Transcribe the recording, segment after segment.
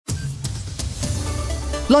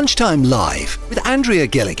Lunchtime Live with Andrea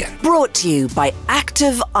Gilligan. Brought to you by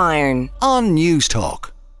Active Iron On News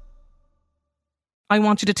Talk. I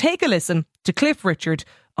want you to take a listen to Cliff Richard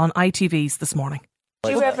on ITV's This Morning.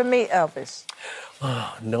 Did you ever meet Elvis?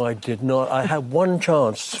 Oh, no, I did not. I had one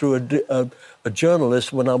chance through a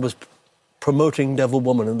journalist when I was promoting Devil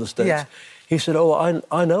Woman in the States. Yeah. He said, I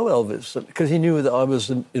know Elvis, because he knew that I was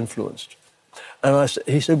influenced. And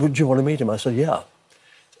he said, would you want to meet him? I said, yeah.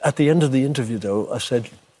 At the end of the interview, though, I said,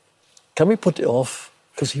 can we put it off?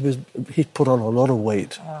 Because he'd put on a lot of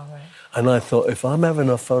weight. Oh, right. And I thought, if I'm having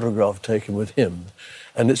a photograph taken with him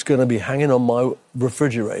and it's going to be hanging on my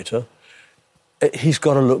refrigerator, he's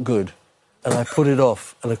got to look good. And I put it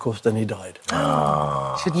off, and of course, then he died.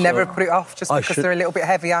 Should never put it off just because they're a little bit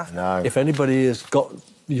heavier. No. If anybody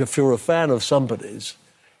if you're a fan of somebody's,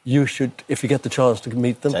 you should, if you get the chance to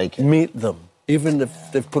meet them, meet them, even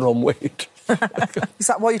if they've put on weight. Is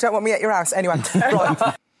that why you don't want me at your house? Anyway,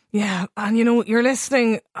 right. Yeah, and you know, you're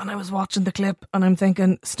listening and I was watching the clip and I'm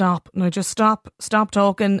thinking, stop. And I just stop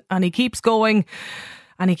talking, and he keeps going.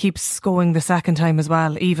 And he keeps going the second time as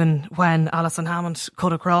well, even when Alison Hammond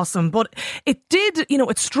cut across him. But it did,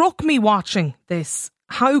 it struck me watching this,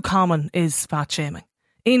 how common is fat shaming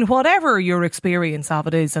in whatever your experience of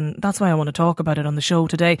it is. And that's why I want to talk about it on the show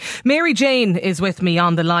today. Mary Jane is with me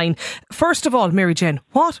on the line. First of all, Mary Jane,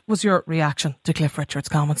 what was your reaction to Cliff Richard's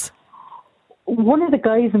comments? One of the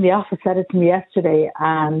guys in the office said it to me yesterday,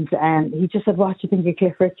 and he just said, what do you think of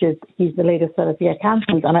Cliff Richard? He's the latest fella to get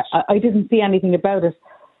cancelled. And I didn't see anything about it.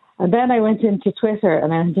 And then I went into Twitter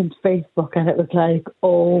and I went into Facebook, and it was like,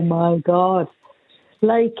 oh my God.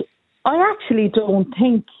 Like, I actually don't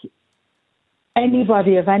think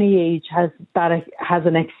anybody of any age has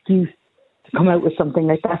an excuse to come out with something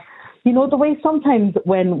like that. You know, the way sometimes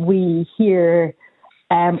when we hear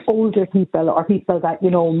older people or people that,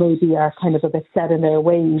 maybe are kind of a bit set in their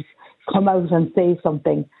ways come out and say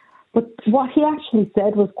something. But what he actually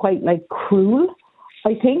said was quite cruel,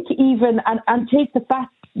 I think, even, and take the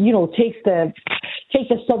fact, take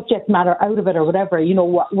the subject matter out of it or whatever, it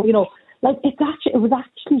was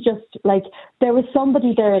actually just there was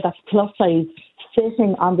somebody there that's plus size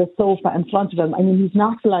sitting on the sofa in front of him. I mean, he's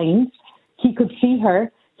not blind. He could see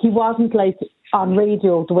her. He wasn't on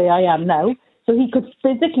radio the way I am now. So he could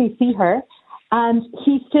physically see her, and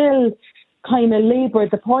he still kind of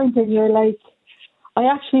laboured the point, and you're like, I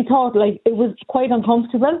actually thought it was quite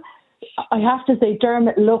uncomfortable. I have to say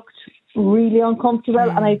Dermot looked really uncomfortable,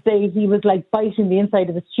 and I'd say he was biting the inside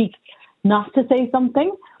of his cheek not to say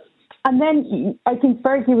something. And then I think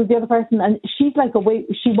Fergie was the other person, and she's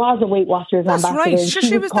she was a Weight Watchers ambassador. That's right.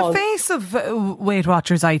 She was the face of Weight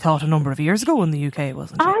Watchers, I thought, a number of years ago in the UK,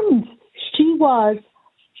 wasn't she? And she was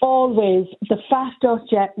always the fat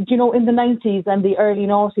Dutch, in the 90s and the early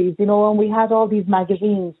noughties, when we had all these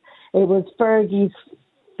magazines, it was Fergie's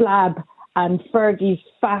Flab and Fergie's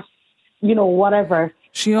Fat, whatever.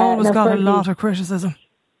 She always got a lot of criticism.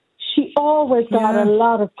 She always got a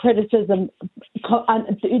lot of criticism,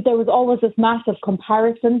 and there was always this massive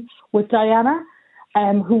comparison with Diana,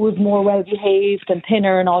 who was more well-behaved and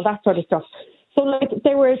thinner and all that sort of stuff. So,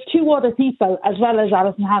 there were two other people, as well as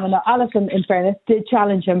Alison Hammond. Now, Alison, in fairness, did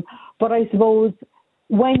challenge him. But I suppose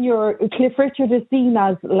when Cliff Richard is seen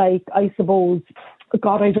as, I suppose,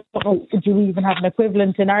 God, I don't know, do we even have an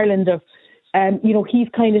equivalent in Ireland of, he's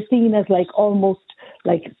kind of seen as, almost,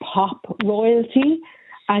 pop royalty.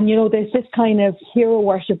 And, there's this kind of hero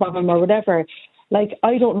worship of him or whatever.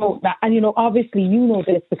 I don't know that. And, obviously you know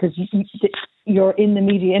this because you're in the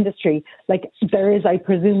media industry. There is, I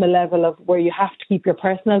presume, a level of where you have to keep your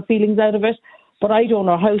personal feelings out of it. But I don't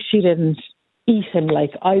know how she didn't eat him.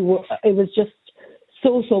 It was just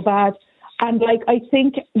so bad. And, I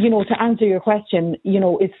think, to answer your question,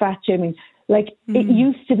 is fat shaming. It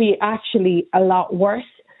used to be actually a lot worse.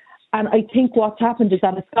 And I think what's happened is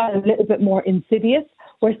that it's got a little bit more insidious,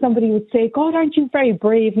 where somebody would say, God, aren't you very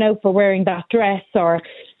brave now for wearing that dress? Or,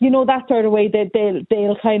 that sort of way that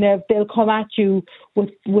they'll come at you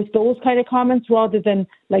with those kind of comments, rather than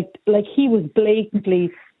he was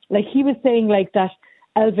blatantly, he was saying that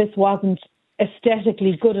Elvis wasn't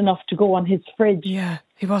aesthetically good enough to go on his fridge. Yeah,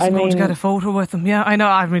 he wasn't going to get a photo with him. Yeah, I know.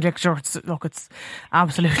 I'm really sure it's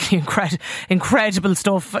absolutely incredible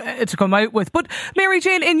stuff to come out with. But Mary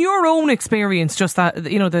Jane, in your own experience, just that,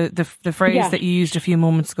 the phrase that you used a few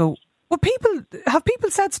moments ago, have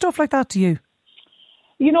people said stuff like that to you?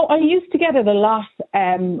 I used to get it a lot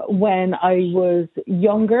when I was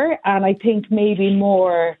younger, and I think maybe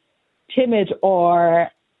more timid,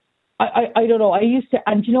 or I don't know. I used to,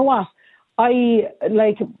 and you know what? I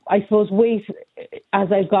suppose weight,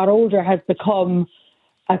 as I've got older, has become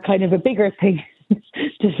a kind of a bigger thing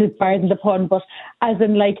pardon the pun, but as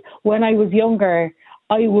in like when I was younger,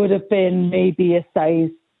 I would have been maybe a size,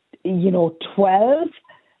 12,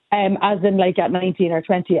 as in like at 19 or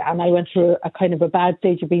 20. And I went through a kind of a bad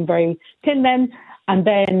stage of being very thin then. And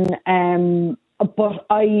then, but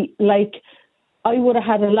I would have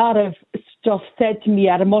had a lot of stuff said to me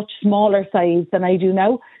at a much smaller size than I do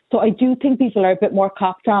now. So I do think people are a bit more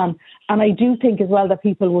cocked on. And I do think as well that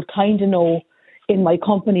people would kind of know in my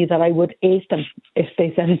company that I would ace them if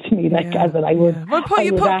they said it to me, as in I would. Yeah.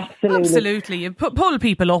 Well, absolutely. You pull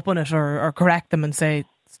people up on it or correct them and say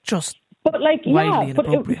it's just wildly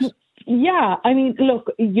inappropriate. I mean,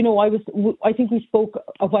 look, I think we spoke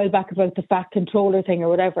a while back about the fat controller thing or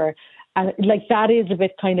whatever. And like that is a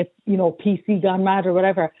bit kind of, PC gone mad or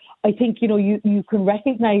whatever. I think, you can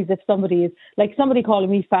recognise if somebody is, like somebody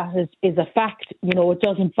calling me fat is a fact, it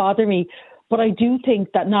doesn't bother me. But I do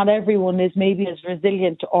think that not everyone is maybe as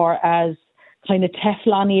resilient or as kind of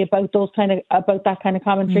Teflon-y about that kind of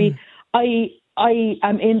commentary. I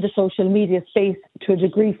am in the social media space to a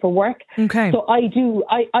degree for work. Okay. So I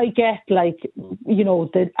get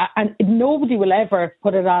and nobody will ever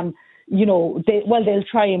put it on, they'll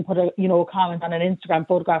try and put a comment on an Instagram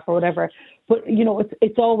photograph or whatever. But,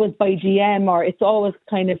 it's always by DM or it's always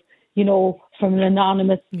kind of, from an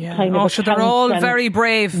anonymous kind of. So they're all very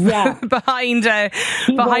brave behind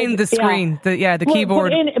the screen, the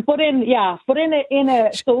keyboard. But in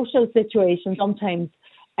a social situation, sometimes,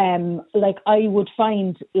 like I would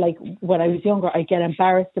find, like when I was younger, I get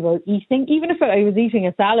embarrassed about eating, even if I was eating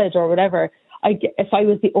a salad or whatever. If I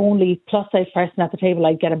was the only plus size person at the table,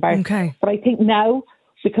 I'd get embarrassed. Okay. But I think now,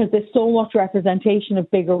 because there's so much representation of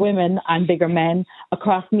bigger women and bigger men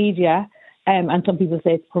across media. And some people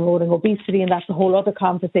say it's promoting obesity, and that's a whole other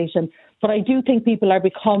conversation. But I do think people are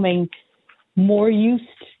becoming more used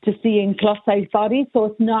to seeing plus-size bodies, so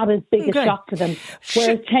it's not as big a shock to them,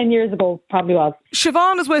 whereas 10 years ago probably was.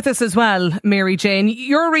 Siobhan is with us as well, Mary Jane.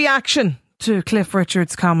 Your reaction to Cliff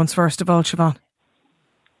Richard's comments, first of all, Siobhan?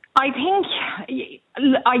 I think,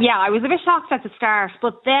 I was a bit shocked at the start,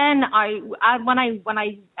 but then when I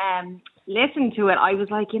listened to it, I was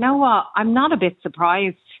like, you know what, I'm not a bit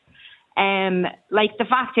surprised. Like the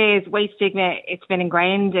fact is, weight stigma, it's been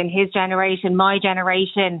ingrained in his generation, my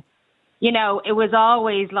generation. It was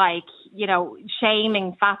always like,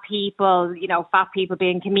 shaming fat people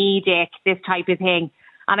being comedic, this type of thing.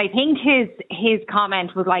 And I think his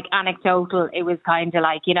comment was like anecdotal. It was kind of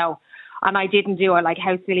like, and I didn't do it, like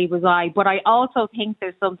how silly was I? But I also think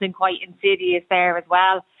there's something quite insidious there as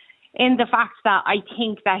well, in the fact that I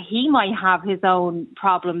think that he might have his own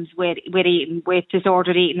problems with eating, with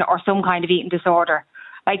disordered eating or some kind of eating disorder.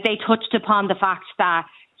 Like they touched upon the fact that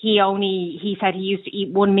he said he used to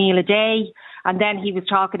eat one meal a day, and then he was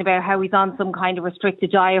talking about how he's on some kind of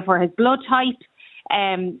restricted diet for his blood type,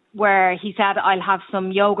 where he said, I'll have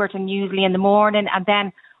some yogurt and muesli in the morning, and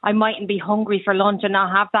then I mightn't be hungry for lunch and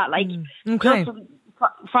not have that. Like, just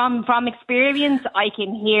from experience, I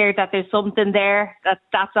can hear that there's something there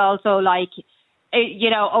that's also like,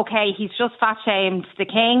 okay, he's just fat shamed the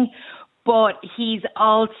king, but he's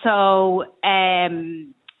also,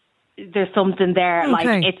 there's something there. Okay.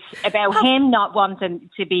 Like it's about him not wanting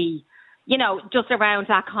to be, just around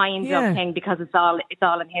that kind of thing because it's all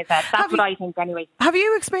in his head. That's what I think anyway. Have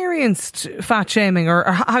you experienced fat shaming or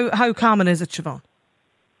how common is it, Siobhan?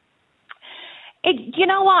 You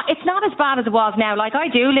know what? It's not as bad as it was now. Like I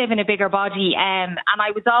do live in a bigger body, and I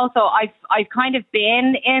was also I've kind of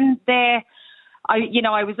been in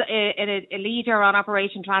I was a leader on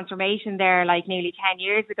Operation Transformation there like nearly 10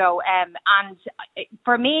 years ago, and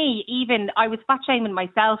for me, even I was fat shaming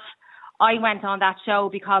myself. I went on that show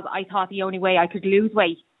because I thought the only way I could lose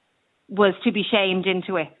weight was to be shamed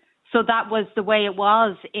into it. So that was the way it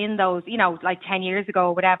was in those, like 10 years ago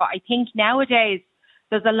or whatever. I think nowadays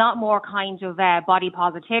there's a lot more kind of body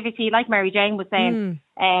positivity, like Mary Jane was saying.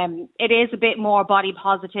 It is a bit more body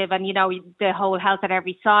positive, and the whole health at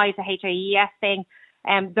every size, the HIES thing.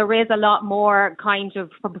 There is a lot more kind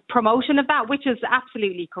of promotion of that, which is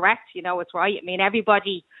absolutely correct. It's right. I mean,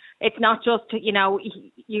 everybody. It's not just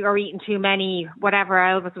you're eating too many whatever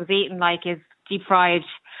Elvis was eating, like is deep fried,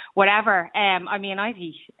 whatever. I mean, I'd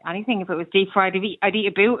eat anything if it was deep fried. I'd eat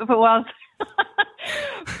a boot if it was.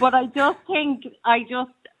 But I just think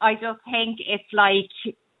it's like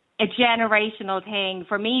a generational thing.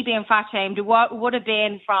 For me, being fat shamed, what would have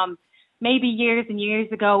been from maybe years and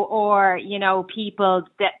years ago, or people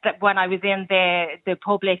that when I was in the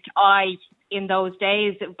public eye in those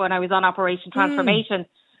days when I was on Operation Transformation,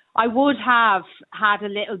 I would have had a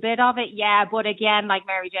little bit of it, but again, like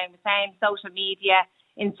Mary Jane was saying, social media,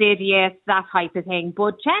 insidious, that type of thing.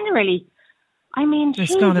 But generally, I mean,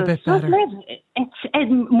 it's gone a bit better. It's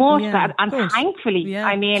much better, and good. Thankfully,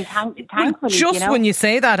 I mean, thankfully. Just when you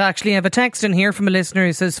say that, actually, I have a text in here from a listener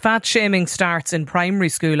who says fat shaming starts in primary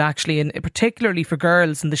school, actually, and particularly for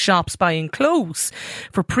girls in the shops buying clothes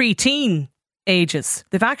for pre-teen ages.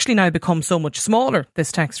 They've actually now become so much smaller,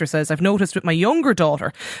 this texter says. I've noticed with my younger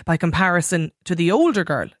daughter, by comparison to the older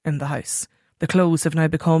girl in the house, the clothes have now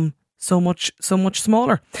become so much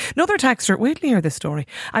smaller. Another texter, wait till you hear this story.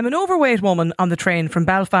 I'm an overweight woman on the train from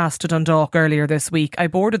Belfast to Dundalk earlier this week. I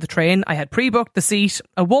boarded the train. I had pre-booked the seat.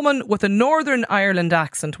 A woman with a Northern Ireland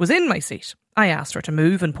accent was in my seat. I asked her to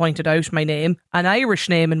move and pointed out my name, an Irish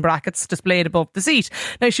name in brackets displayed above the seat.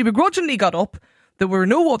 Now, she begrudgingly got up. There were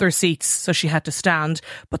no other seats, so she had to stand.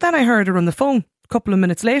 But then I heard her on the phone a couple of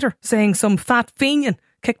minutes later saying some fat fiend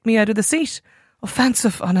kicked me out of the seat.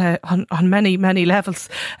 Offensive on many levels.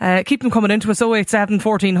 Keep them coming into us. 087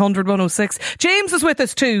 1400 106. James is with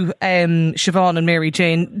us too, Siobhan and Mary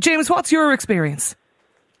Jane. James, what's your experience?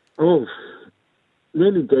 Oh,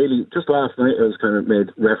 nearly daily. Just last night I was kind of made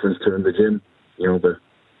reference to in the gym, but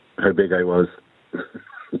how big I was.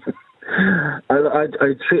 I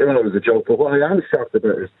treat it all as a joke, but what I am shocked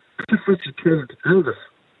about is Richard killed Elvis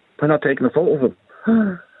by not taking a photo of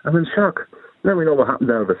him. I'm in shock. Now we know what happened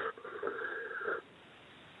to Elvis.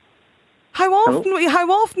 How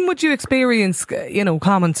often would you experience,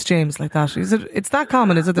 comments, James, like that? It's that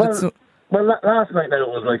common, is it? Well, last night now it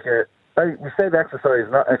was like, we said exercise,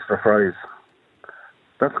 not extra fries.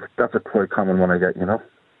 That's a quite common one I get,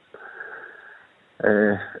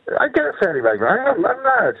 I get it fairly regular. I'm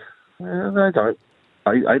mad.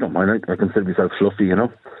 I don't mind. I consider myself fluffy,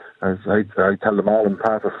 As I tell them all I'm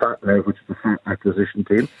part of FAT now, which is the fat acquisition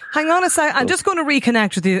team. Hang on a sec. I'm just going to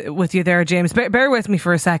reconnect with you there, James. Bear with me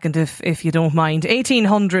for a second, if you don't mind.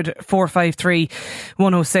 1800 453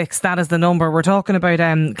 106. That is the number. We're talking about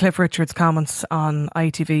Cliff Richard's comments on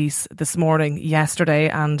ITV's this morning, yesterday,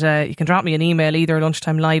 and you can drop me an email either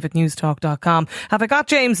lunchtimelive@newstalk.com. Have I got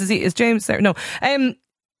James? Is James there? No.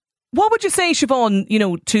 What would you say,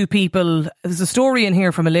 Siobhan, to people? There's a story in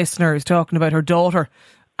here from a listener who's talking about her daughter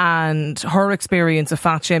and her experience of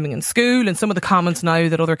fat shaming in school and some of the comments now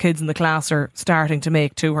that other kids in the class are starting to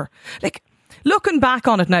make to her. Like, looking back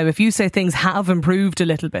on it now, if you say things have improved a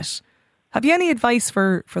little bit, have you any advice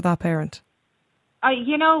for that parent?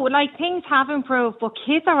 Things have improved, but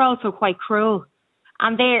kids are also quite cruel.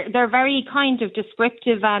 And they're very kind of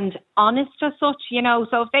descriptive and honest as such,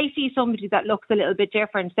 So if they see somebody that looks a little bit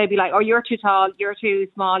different, they'd be like, oh, you're too tall, you're too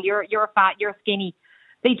small, you're fat, you're skinny.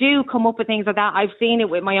 They do come up with things like that. I've seen it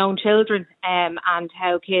with my own children and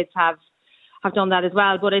how kids have done that as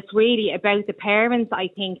well. But it's really about the parents, I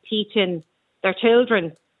think, teaching their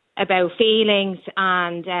children about feelings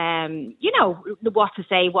and, what to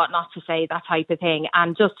say, what not to say, that type of thing.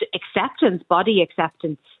 And just acceptance, body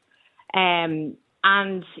acceptance. And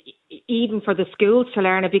even for the schools to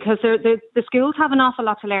learn it, because the schools have an awful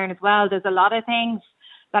lot to learn as well. There's a lot of things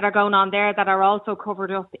that are going on there that are also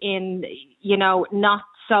covered up in, not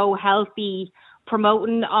so healthy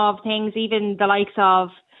promoting of things, even the likes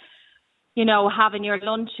of, having your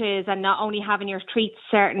lunches and not only having your treats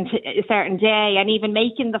a certain day, and even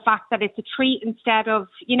making the fact that it's a treat instead of,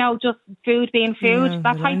 just food being food,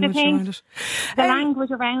 that type of thing. The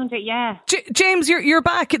language around it, yeah. James, you're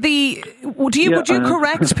back. Would you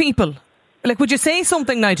correct people? Like, would you say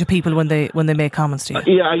something now to people when they make comments to you?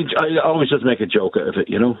 Yeah, I always just make a joke out of it,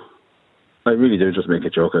 I really do just make a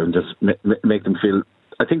joke out of it and just make them feel.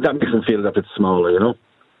 I think that makes them feel a bit smaller,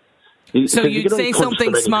 So you'd say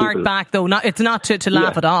something smart people back, though. It's not to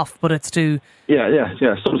laugh it off, but it's to. Yeah,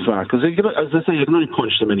 something smart. Because as I say, you can only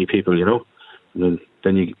punch so many people, and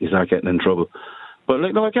then you start getting in trouble. But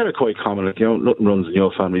I get it quite common. Nothing runs in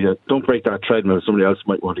your family. Don't break that treadmill. Somebody else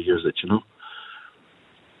might want to use it,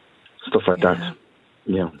 Stuff like that.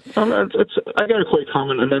 Yeah, I get it quite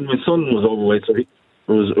common. And then my son was overweight, so it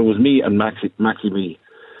was me and Maxi me.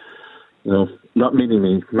 Not mini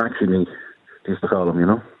me, Maxi me. They used to call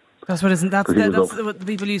him. That's what isn't. That's what the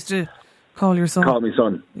people used to call your son. Call me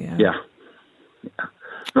son. Yeah.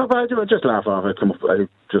 No, but I just laugh off. I come up.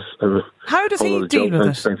 How does he deal with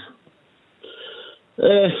it? Thanks.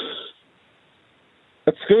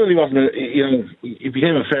 At school, he wasn't. He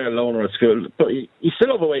became a fair loner at school, but he's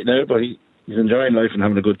still overweight now. But he's enjoying life and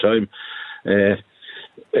having a good time.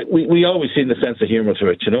 We always seen the sense of humour to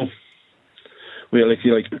it, We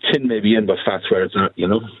like tin may be in, but fat's where it's not,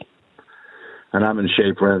 And I'm in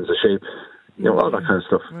shape, Ren's a shape, all that kind of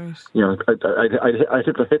stuff. Right. I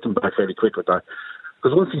hit them back fairly quick with that,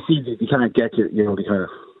 because once you see they can't get you, they kind of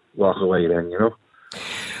walk away. Then,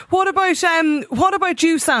 What about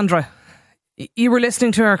you, Sandra? You were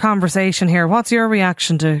listening to our conversation here. What's your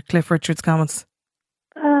reaction to Cliff Richard's comments?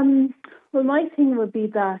 Well, my thing would be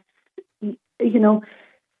that,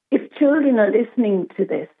 if children are listening to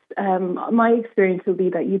this, my experience will be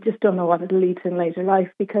that you just don't know what it'll lead to in later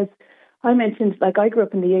life, because I mentioned, I grew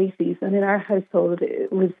up in the 80s, and in our household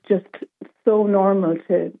it was just so normal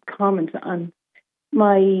to comment on.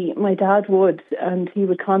 My dad would, and he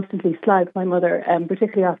would constantly slag my mother,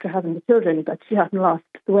 particularly after having the children, that she hadn't lost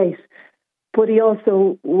the weight. But he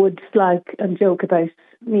also would slag and joke about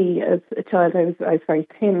me as a child. I was very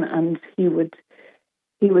thin, and he would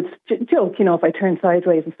joke, if I turned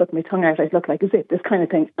sideways and stuck my tongue out, I'd look like a zip, this kind of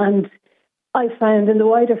thing. And I found in the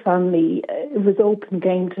wider family, it was open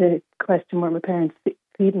game to question were my parents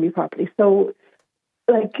feeding me properly. So,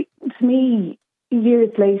 to me,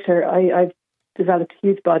 years later, I've developed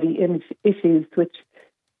huge body image issues, which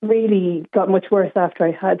really got much worse after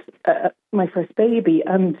I had my first baby.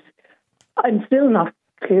 And I'm still not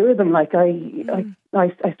clear with them. I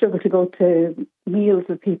struggle to go to meals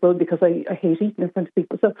with people because I hate eating in front of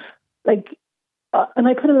people. So, and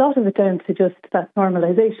I put a lot of it down to just that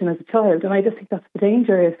normalisation as a child. And I just think that's the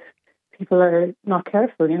danger if people are not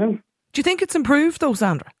careful, Do you think it's improved though,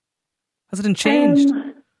 Sandra? Has it changed?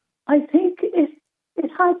 I think it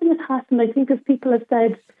has and it hasn't. I think as people have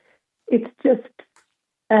said, it's just,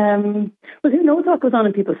 who knows what goes on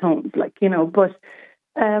in people's homes, but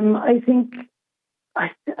I think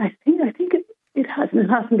it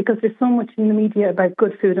hasn't because there's so much in the media about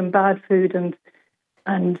good food and bad food and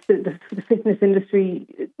the fitness industry,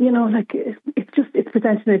 it's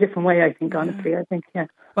presented in a different way, I think, honestly. I think, yeah.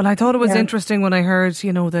 Well, I thought it was interesting when I heard,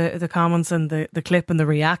 the comments and the clip and the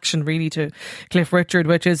reaction really to Cliff Richard,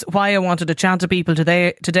 which is why I wanted to chat to people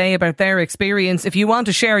today about their experience. If you want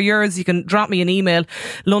to share yours, you can drop me an email,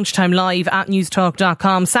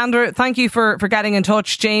 lunchtimelive@newstalk.com. Sandra, thank you for getting in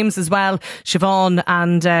touch. James as well, Siobhan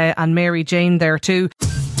and Mary Jane there too.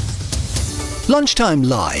 Lunchtime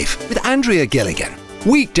Live with Andrea Gilligan.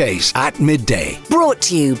 Weekdays at midday Brought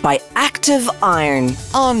to you by Active Iron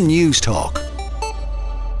on News Talk.